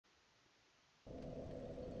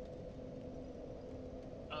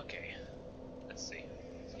Okay. Let's see.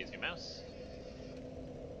 Excuse me, mouse.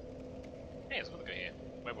 Hey, there's another guy here.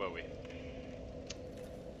 Where were we?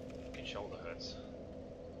 Fucking shoulder hurts.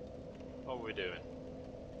 What were we doing?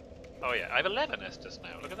 Oh yeah, I have 11 Estus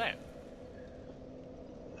now. Look at that.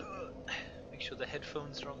 Make sure the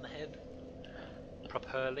headphones are on the head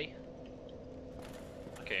properly.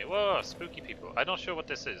 Okay, whoa, spooky people. I'm not sure what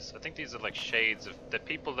this is. I think these are like shades of the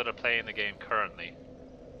people that are playing the game currently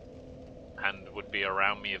and would be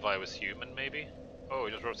around me if I was human, maybe? Oh,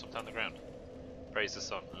 he just wrote something on the ground. Praise the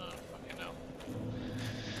sun. Oh, fucking hell.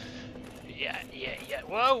 Yeah.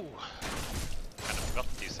 Whoa! Kind of forgot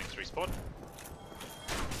that these things respawn.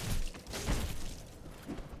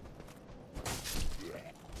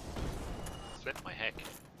 Flip my heck.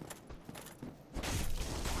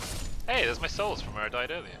 Hey, there's my souls from where I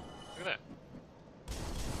died earlier. Look at that.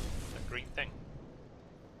 That green thing.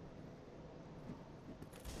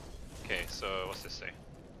 Okay, so what's this say?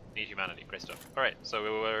 Need humanity, great stuff. Alright, so we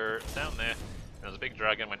were down there, and there was a big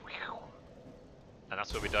dragon went whew, and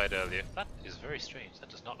that's where we died earlier. That is very strange. That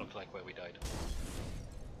does not look like where we died.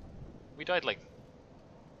 We died like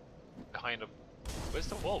behind a... Where's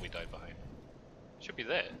the wall we died behind? It should be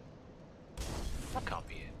there. That can't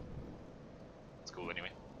be it. It's cool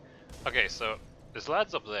anyway. Okay, so there's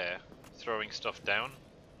lads up there throwing stuff down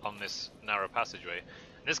on this narrow passageway.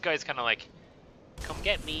 And this guy's kind of like, come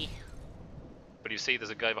get me. But you see there's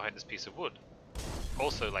a guy behind this piece of wood.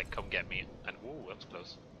 Also like, come get me. And whoa, that was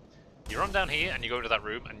close. You run down here and you go into that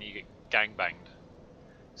room and you get gangbanged.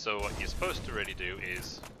 So what you're supposed to really do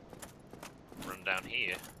is run down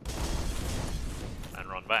here and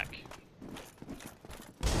run back.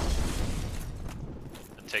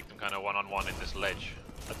 And take them kind of one-on-one in this ledge.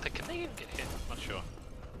 Can they even get hit? I'm not sure.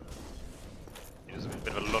 He does a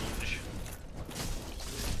bit of a lunge.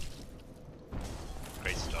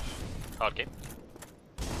 Great stuff. Hard game.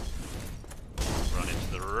 Run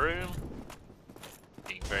into the room.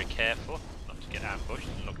 Being very careful not to get ambushed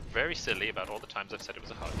and look very silly about all the times I've said it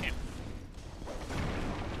was a hard game.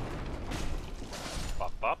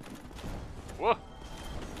 Bop bop. Whoa!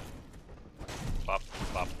 Bop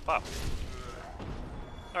bop bop.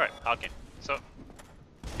 Alright, hard game. So,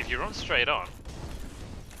 if you run straight on,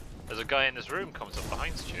 there's a guy in this room comes up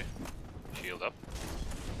behind you. Shield up.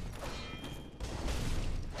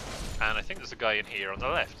 And I think there's a guy in here on the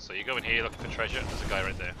left. So you go in here looking for treasure, and there's a guy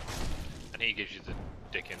right there. And he gives you the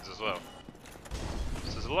dickens as well.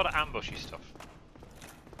 So there's a lot of ambushy stuff.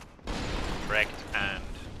 Wrecked and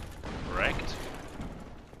wrecked.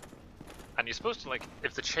 And you're supposed to like,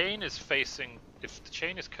 if the chain is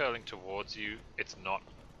curling towards you, it's not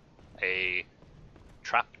a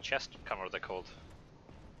trap chest. I can't remember what they're called.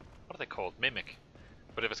 What are they called? Mimic.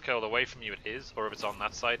 But if it's curled away from you, it is, or if it's on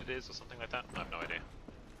that side, it is, or something like that. I have no idea.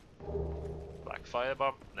 Black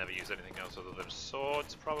firebomb. Never use anything else other than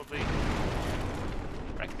swords, probably.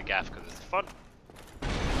 Wreck the gaff because it's fun.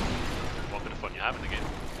 What bit of fun you have in the game.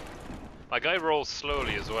 My guy rolls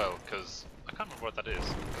slowly as well because I can't remember what that is.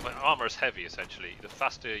 My armor is heavy essentially. The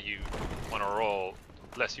faster you want to roll,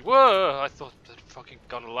 the less you. Whoa! I thought that fucking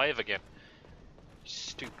got alive again.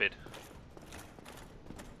 Stupid.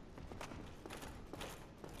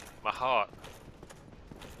 My heart.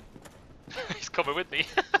 He's coming with me.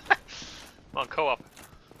 On co-op.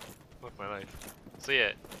 Fuck my life. So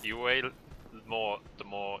yeah, you weigh more the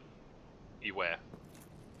more you wear.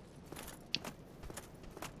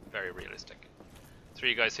 Very realistic.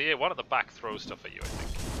 3 guys here, one at the back throws stuff at you, I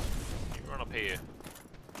think. You run up here,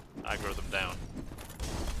 aggro them down.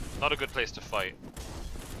 Not a good place to fight,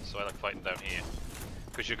 so I like fighting down here.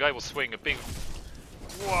 Because your guy will swing a big...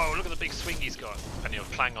 Whoa, look at the big swing he's got. And he'll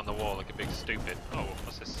clang on the wall like a big stupid. Oh,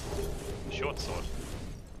 what's this? Short sword.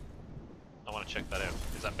 I want to check that out.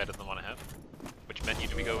 Is that better than the one I have? Which menu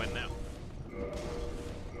do we go in now?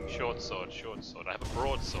 Short sword, short sword. I have a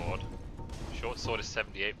broadsword. Short sword is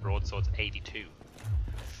 78, broadsword's 82.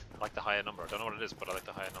 I like the higher number. I don't know what it is, but I like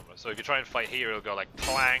the higher number. So if you try and fight here, it'll go like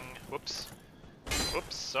clang, whoops,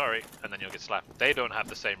 whoops, sorry, and then you'll get slapped. They don't have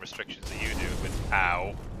the same restrictions that you do with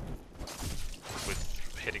ow,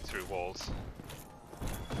 with hitting through walls.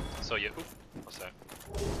 So yeah, oop, what's that?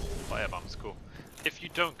 Firebomb's cool. If you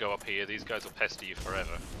don't go up here, these guys will pester you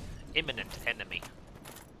forever. Imminent enemy.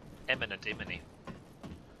 Eminent enemy.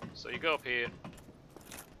 So you go up here.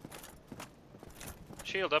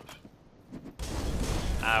 Shield up.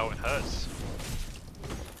 Ow, it hurts.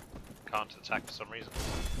 Can't attack for some reason.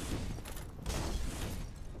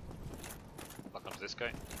 Lock onto this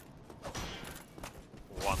guy.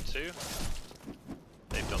 1, 2.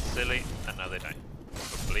 They've done silly, and now they die.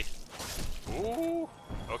 Hopefully. Ooh,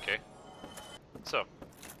 okay. So,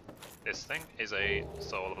 This thing is a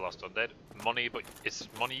soul of lost undead. Money, but it's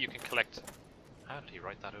money you can collect. How did he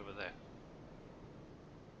write that over there?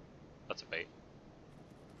 That's a bait.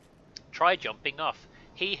 Try jumping off.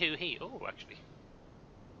 He who he. Oh, actually.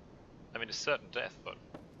 I mean, it's certain death, but...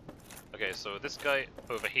 Okay, so this guy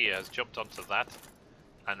over here has jumped onto that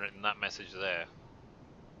and written that message there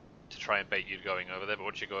to try and bait you going over there, but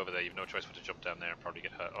once you go over there, you've no choice but to jump down there and probably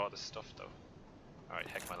get hurt. Oh, this stuff, though. Alright,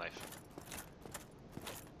 heck my life.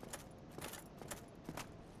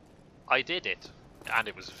 I did it, and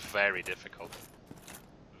it was very difficult.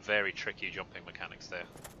 Very tricky jumping mechanics there.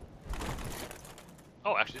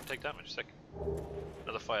 Oh, actually didn't take damage, sick.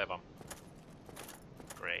 Another firebomb.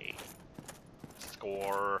 Great.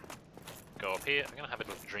 Score. Go up here. I'm gonna have a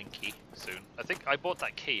little drinky soon. I think I bought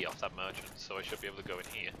that key off that merchant, so I should be able to go in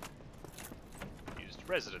here. Used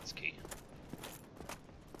residence key.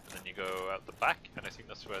 And then you go out the back, and I think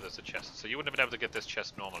that's where there's a chest. So you wouldn't have been able to get this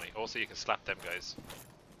chest normally. Also, you can slap them guys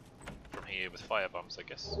from here with firebombs, I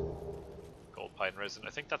guess. Gold pine resin. I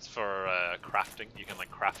think that's for crafting. You can like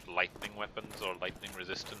craft lightning weapons or lightning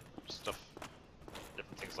resistant stuff.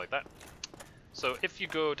 Different things like that. So if you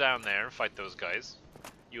go down there and fight those guys,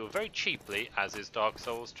 you will very cheaply, as is Dark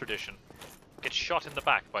Souls tradition, get shot in the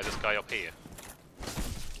back by this guy up here.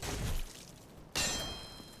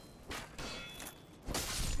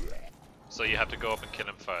 So you have to go up and kill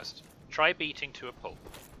him first. Try beating to a pulp.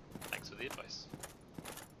 Thanks for the advice.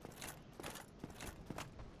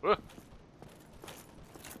 Whoa.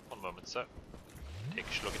 One moment, sir. Take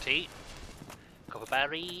a slug of tea. Couple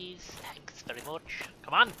berries. Thanks very much.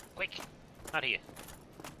 Come on, quick. Out here.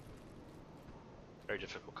 Very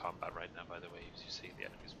difficult combat right now, by the way, as you see the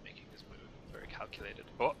enemies making this move. Very calculated.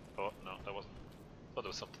 Oh, no, that wasn't. Thought there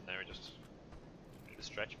was something there, just a bit of a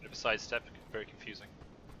stretch, a bit of a sidestep, very confusing.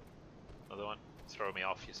 Another one. Throw me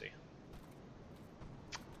off, you see.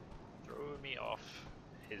 Throw me off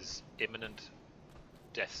his imminent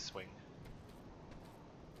death swing.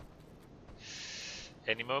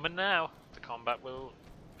 Any moment now, the combat will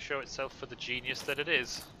show itself for the genius that it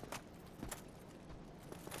is.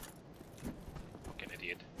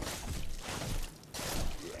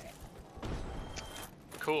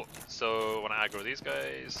 Cool, so when I aggro these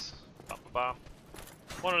guys, bam, bam, bam.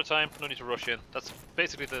 One at a time, no need to rush in. That's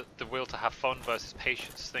basically the will to have fun versus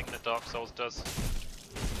patience thing that Dark Souls does.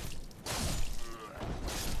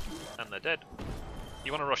 And they're dead.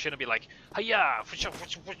 You want to rush in and be like, hiya! But you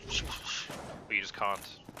just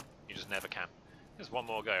can't. You just never can. There's one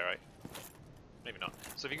more guy, right? Maybe not.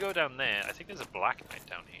 So if you go down there, I think there's a Black Knight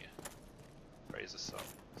down here. Where is the sun?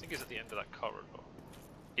 I think he's at the end of that corridor.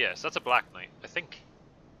 Yes, that's a Black Knight. I think.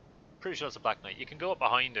 Pretty sure it's a Black Knight. You can go up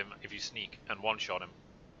behind him if you sneak and one-shot him.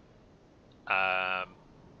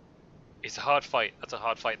 It's a hard fight. That's a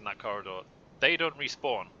hard fight in that corridor. They don't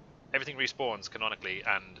respawn. Everything respawns canonically,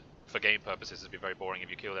 and for game purposes it'd be very boring if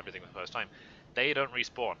you killed everything the first time. They don't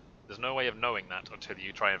respawn. There's no way of knowing that until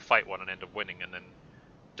you try and fight one and end up winning and then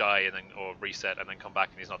die and then or reset and then come back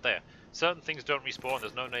and he's not there. Certain things don't respawn.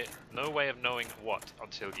 There's no way of knowing what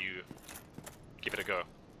until you give it a go.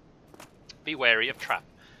 Be wary of trap.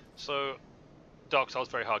 So, Dark Souls,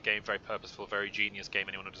 very hard game, very purposeful, very genius game.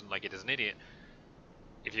 Anyone who doesn't like it is an idiot.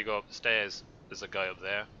 If you go up the stairs, there's a guy up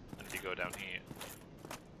there, and if you go down here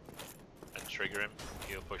and trigger him,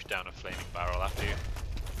 he'll push down a flaming barrel after you,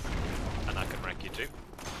 and that can wreck you too.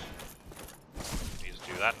 You just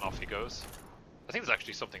do that, and off he goes. I think there's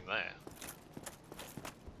actually something there.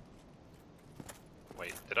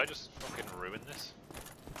 Wait, did I just fucking ruin this?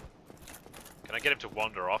 Can I get him to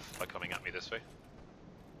wander off by coming at me this way?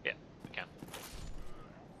 Yeah, I can.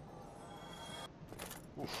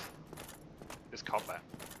 Oof. This combat.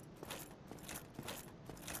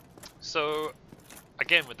 So,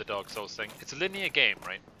 again with the Dark Souls thing, it's a linear game,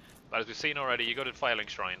 right? But as we've seen already, you go to Filing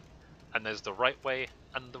Shrine, and there's the right way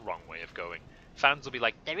and the wrong way of going. Fans will be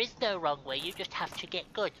like, there is no wrong way, you just have to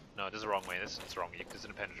get good. No, there's a wrong way, it's wrong. There's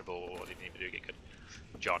an impenetrable, or what you need to do to get good.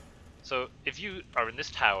 John. So, if you are in this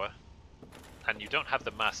tower, and you don't have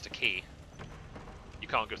the master key, you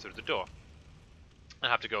can't go through the door. And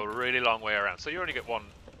have to go a really long way around. So you only get one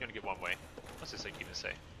way. What's this thing even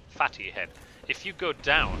say? Fatty head. If you go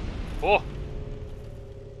down... Oh!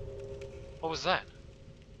 What was that?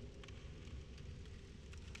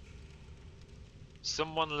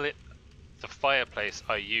 Someone lit the fireplace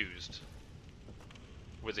I used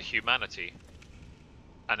with a humanity,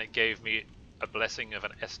 and it gave me a blessing of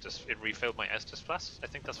an Estus. It refilled my Estus flask. I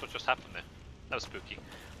think that's what just happened there. That was spooky.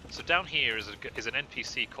 So down here is an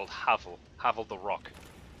NPC called Havel. Havel the Rock.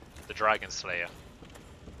 The Dragon Slayer.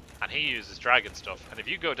 And he uses dragon stuff. And if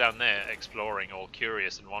you go down there exploring, all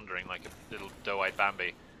curious and wandering like a little doe-eyed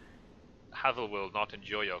Bambi, Havel will not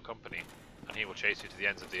enjoy your company, and he will chase you to the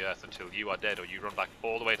ends of the earth until you are dead or you run back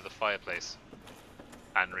all the way to the fireplace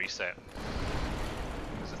and reset.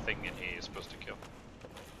 There's a thing in here you're supposed to kill.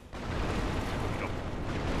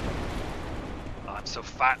 Oh, I'm so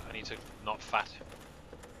fat, I need to not fat.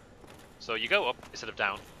 So you go up instead of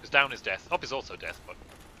down, because down is death. Up is also death, but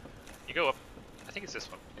you go up. I think it's this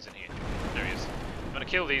one. He's in here. There he is. I'm going to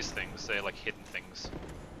kill these things. They're like hidden things.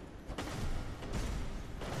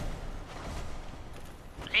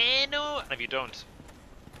 No! And if you don't,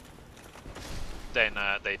 then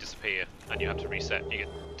they disappear and you have to reset. You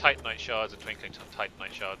get Titanite shards and twinkling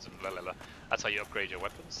Titanite shards and la la la. That's how you upgrade your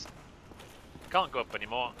weapons. Can't go up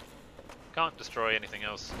anymore. Can't destroy anything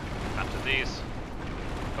else after these.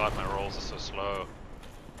 God, my rolls are so slow.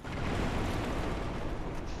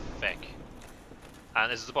 Feck. And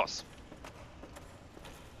this is the boss.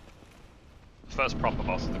 First proper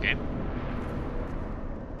boss of the game.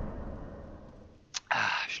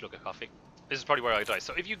 Slug of coffee. This is probably where I die.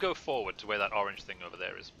 So if you go forward to where that orange thing over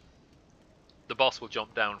there is, the boss will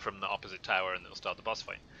jump down from the opposite tower and it'll start the boss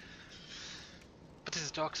fight. But this is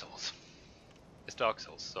Dark Souls. It's Dark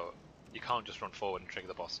Souls, so you can't just run forward and trigger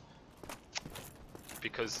the boss.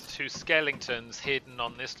 Because two skeletons hidden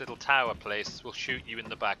on this little tower place will shoot you in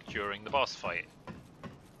the back during the boss fight.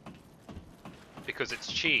 Because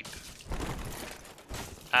it's cheap.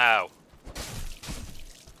 Ow.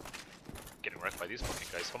 Getting wrecked by these fucking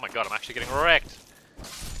guys. Oh my god, I'm actually getting wrecked!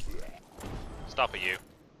 Stop it, you.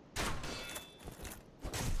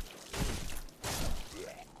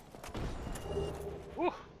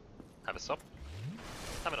 Woo! Have a sub.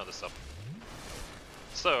 Have another sub.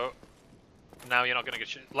 So, now you're not gonna get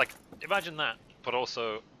shit. Like, imagine that, but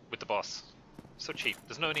also with the boss. So cheap.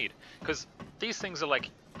 There's no need. Because these things are like,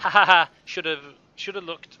 ha ha ha, should've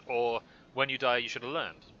looked, or when you die you should've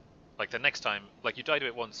learned. Like the next time, like you die to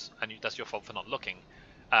it once and that's your fault for not looking.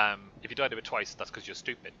 If you die to it twice, that's because you're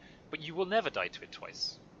stupid. But you will never die to it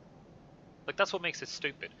twice. Like that's what makes it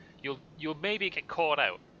stupid. You'll maybe get caught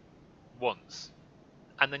out once,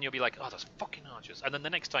 and then you'll be like, oh, those fucking archers. And then the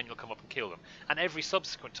next time you'll come up and kill them. And every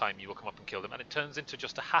subsequent time you will come up and kill them, and it turns into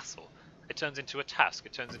just a hassle. It turns into a task.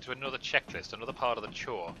 It turns into another checklist, another part of the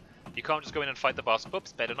chore. You can't just go in and fight the boss.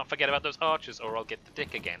 Oops, better not forget about those archers or I'll get the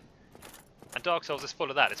dick again. And Dark Souls is full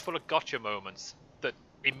of that. It's full of gotcha moments that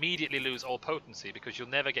immediately lose all potency because you'll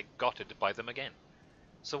never get gotted by them again.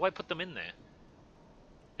 So why put them in there?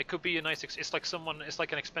 It could be a nice... It's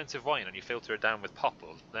like an expensive wine and you filter it down with pop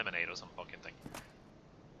or lemonade or some fucking thing.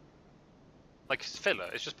 Like filler.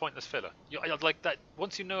 It's just pointless filler. Like that.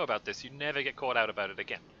 Once you know about this, you never get caught out about it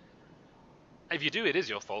again. If you do, it is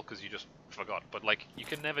your fault because you just forgot. But like, you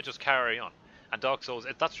can never just carry on. And Dark Souls,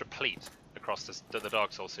 that's replete across the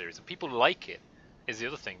Dark Souls series, and people like it. Is the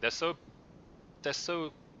other thing. They're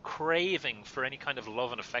so craving for any kind of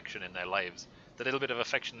love and affection in their lives. The little bit of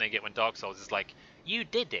affection they get when Dark Souls is like, you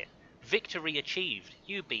did it, victory achieved,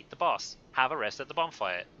 you beat the boss, have a rest at the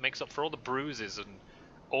bonfire. It makes up for all the bruises and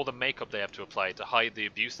all the makeup they have to apply to hide the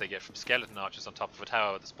abuse they get from skeleton archers on top of a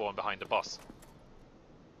tower that spawn behind a boss.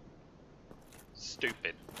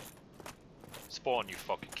 Stupid. Spawn, you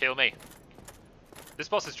fucking kill me. This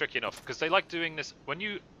boss is tricky enough, because they like doing this. When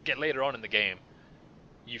you get later on in the game,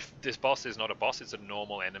 this boss is not a boss, it's a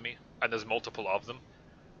normal enemy, and there's multiple of them.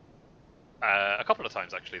 A couple of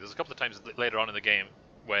times, actually. There's a couple of times later on in the game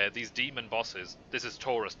where these demon bosses, this is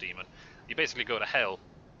Taurus Demon, you basically go to hell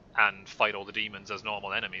and fight all the demons as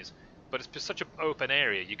normal enemies, but it's just such an open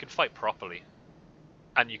area, you can fight properly,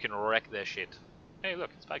 and you can wreck their shit. Hey look,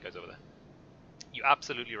 it's bad guys over there. You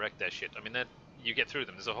absolutely wreck their shit. I mean, you get through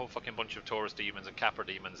them. There's a whole fucking bunch of Taurus demons and Capra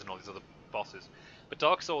demons and all these other bosses. But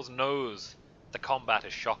Dark Souls knows the combat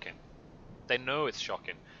is shocking. They know it's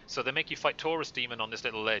shocking. So they make you fight Taurus demon on this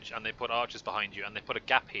little ledge, and they put archers behind you, and they put a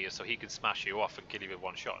gap here so he can smash you off and kill you with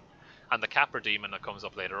one shot. And the Capra demon that comes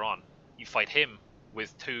up later on, you fight him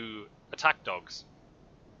with 2 attack dogs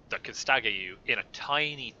that can stagger you in a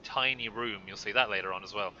tiny, tiny room. You'll see that later on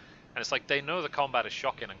as well. And it's like, they know the combat is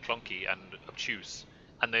shocking and clunky and obtuse,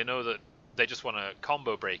 and they know that they just want to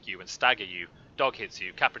combo break you and stagger you. Dog hits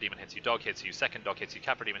you, Capra Demon hits you, dog hits you, second dog hits you,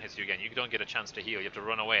 Capra Demon hits you again. You don't get a chance to heal, you have to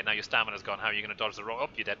run away. Now your stamina's gone, how are you going to dodge the roll?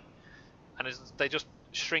 Up, you're dead. And they just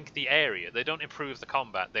shrink the area. They don't improve the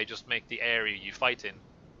combat, they just make the area you fight in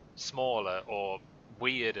smaller or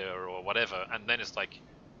weirder or whatever, and then it's like,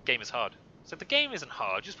 game is hard. It's like, the game isn't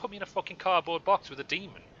hard, just put me in a fucking cardboard box with a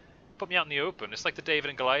demon. Put me out in the open. It's like the David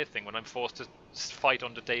and Goliath thing when I'm forced to fight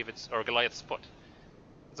under David's or Goliath's foot.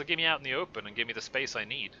 It's like, give me out in the open and give me the space I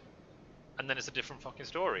need. And then it's a different fucking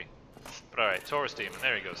story. But alright, Taurus Demon,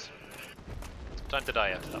 there he goes. Time to die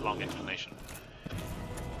after that long explanation.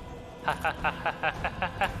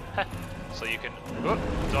 So you can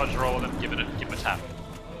dodge roll and give him a tap.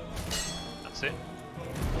 That's it.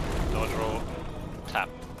 Dodge roll, tap.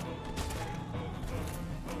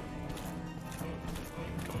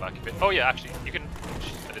 Come back a bit. Oh yeah, actually, you can.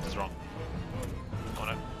 I did this wrong. I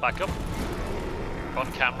want to back up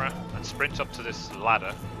on camera and sprint up to this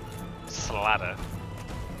ladder. Sladder.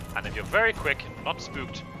 And if you're very quick, not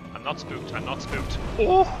spooked, I'm not spooked, I'm not spooked.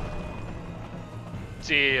 Oh!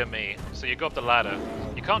 Dear me. So you go up the ladder.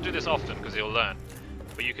 You can't do this often because you'll learn.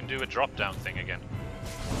 But you can do a drop down thing again.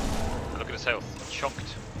 And look at his health.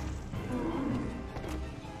 Chunked.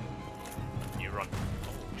 You run.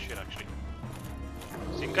 Oh shit, actually.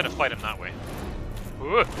 So you can kind of fight him that way.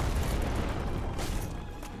 Ooh.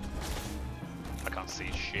 I can't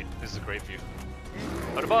see shit. This is a great view.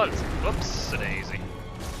 Out of balls! Whoops, a daisy.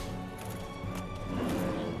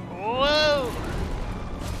 Whoa!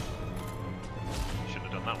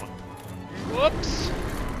 Shouldn't have done that one. Whoops!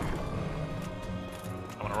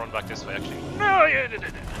 I want to run back this way, actually. No, yeah, okay,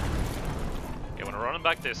 I want to run him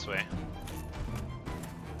back this way.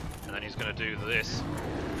 And then he's going to do this.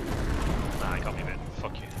 Nah, he got me a bit.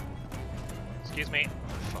 Fuck you. Excuse me.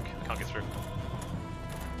 Fuck, I can't get through.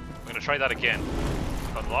 I'm going to try that again.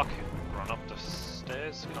 Unlock. Run up the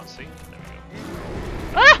stairs. Can't see. There we go.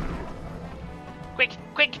 Ah! Quick!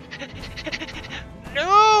 Quick!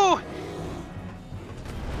 No!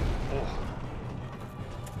 Oh.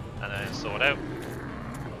 And then sword out.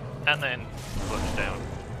 And then plunge down.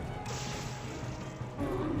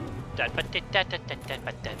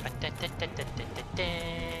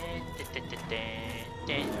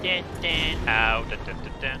 Ow.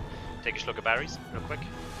 Take a slug of berries real quick.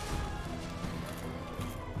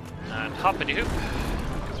 And hoppity hoop.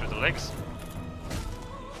 Go through the legs.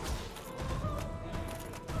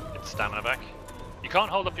 Get stamina back. You can't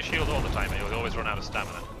hold up your shield all the time, you'll always run out of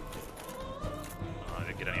stamina. Oh, I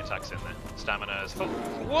didn't get any attacks in there. Stamina is full.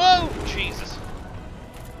 Whoa! Jesus!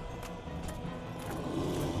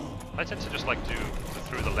 I tend to just like do the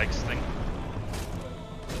through the legs thing.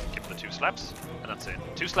 Give him the 2 slaps, and that's it.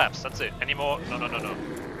 2 slaps, that's it. Any more? No, no, no, no.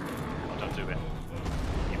 Oh, don't do it.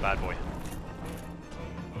 You bad boy.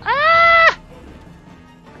 Ah!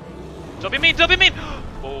 Don't be mean, don't be mean!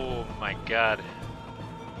 Oh my god.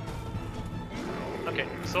 Okay,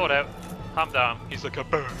 sword out. Calm down. He's like a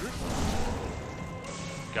bird.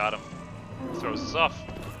 Got him. Throws us off.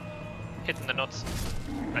 Hitting the nuts.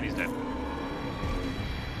 And he's dead.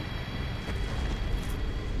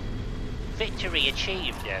 Victory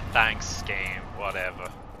achieved. Yeah, thanks, game. Whatever.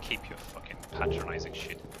 Keep your fucking patronizing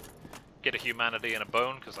shit. Get a humanity and a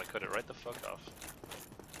bone, because I cut it right the fuck off.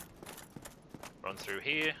 Run through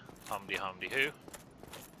here. Humdy humdy hoo.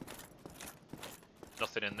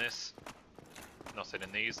 Nothing in this. Nothing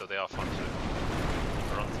in these, though they are fun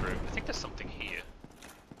to run through. I think there's something here.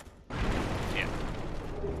 Yeah.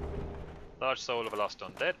 Large soul of a lost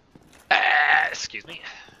undead. Excuse me.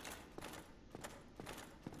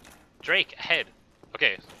 Drake, ahead.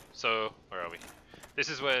 Okay, so where are we? This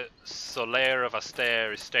is where Solaire of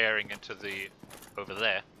Astaire is staring into the... over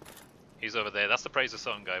there. He's over there. That's the Praise the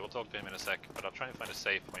Sun guy. We'll talk to him in a sec, but I'll try and find a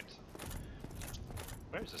save point.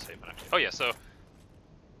 Where is the save point actually? Oh yeah, so...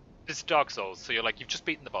 this is Dark Souls, so you're like, you've just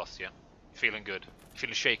beaten the boss, yeah? You're feeling good. You're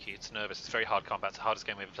feeling shaky, it's nervous, it's very hard combat, it's the hardest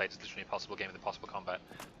game we've ever played, it's literally an impossible game with impossible combat.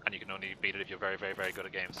 And you can only beat it if you're very, very, very good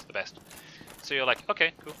at games, the best. So you're like,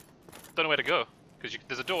 okay, cool. Don't know where to go, because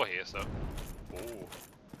there's a door here, so... Ooh.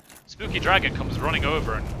 Spooky Dragon comes running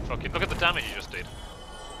over and fucking... look at the damage you just did.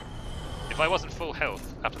 If I wasn't full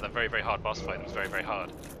health after that very, very hard boss fight, it was very, very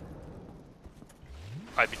hard,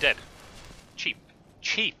 I'd be dead. Cheap.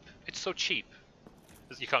 Cheap! It's so cheap.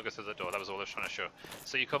 You can't go through the door, that was all I was trying to show.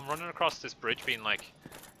 So you come running across this bridge being like,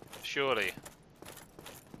 surely,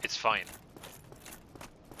 it's fine.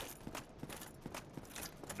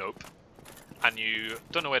 Nope. And you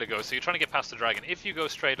don't know where to go, so you're trying to get past the dragon. If you go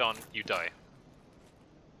straight on, you die.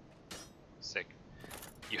 Sick.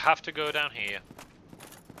 You have to go down here,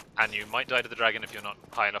 and you might die to the dragon if you're not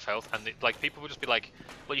high enough health. And like people will just be like,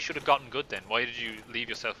 well, you should have gotten good then. Why did you leave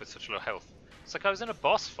yourself with such low health? It's like, I was in a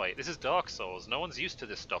boss fight. This is Dark Souls. No one's used to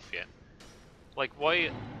this stuff yet. Like,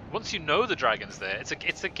 why... once you know the dragon's there, it's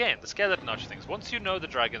again, the skeleton notch things. Once you know the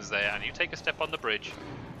dragon's there and you take a step on the bridge,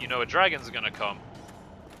 you know a dragon's gonna come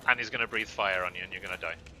and he's gonna breathe fire on you and you're gonna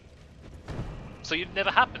die. So it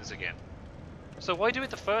never happens again. So why do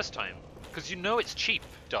it the first time? Because you know it's cheap,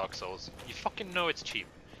 Dark Souls. You fucking know it's cheap.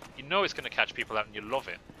 You know it's gonna catch people out and you love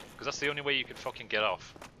it. Because that's the only way you can fucking get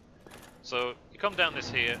off. So, you come down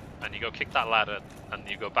this here, and you go kick that ladder, and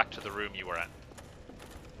you go back to the room you were at.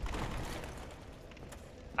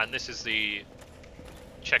 And this is the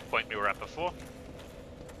checkpoint we were at before.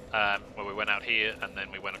 Where we went out here and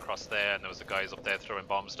then we went across there and there was the guys up there throwing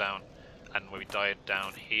bombs down, and we died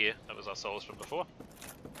down here. That was our souls from before.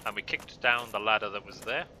 And we kicked down the ladder that was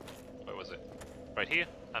there. Where was it? Right here,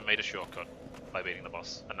 and made a shortcut by beating the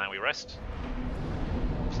boss. And now we rest.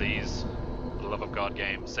 Please, for the love of God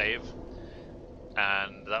game, save.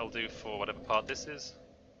 And that'll do for whatever part this is.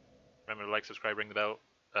 Remember to like, subscribe, ring the bell,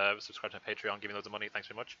 subscribe to my Patreon, give me loads of money, thanks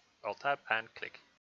very much. Alt tab and click.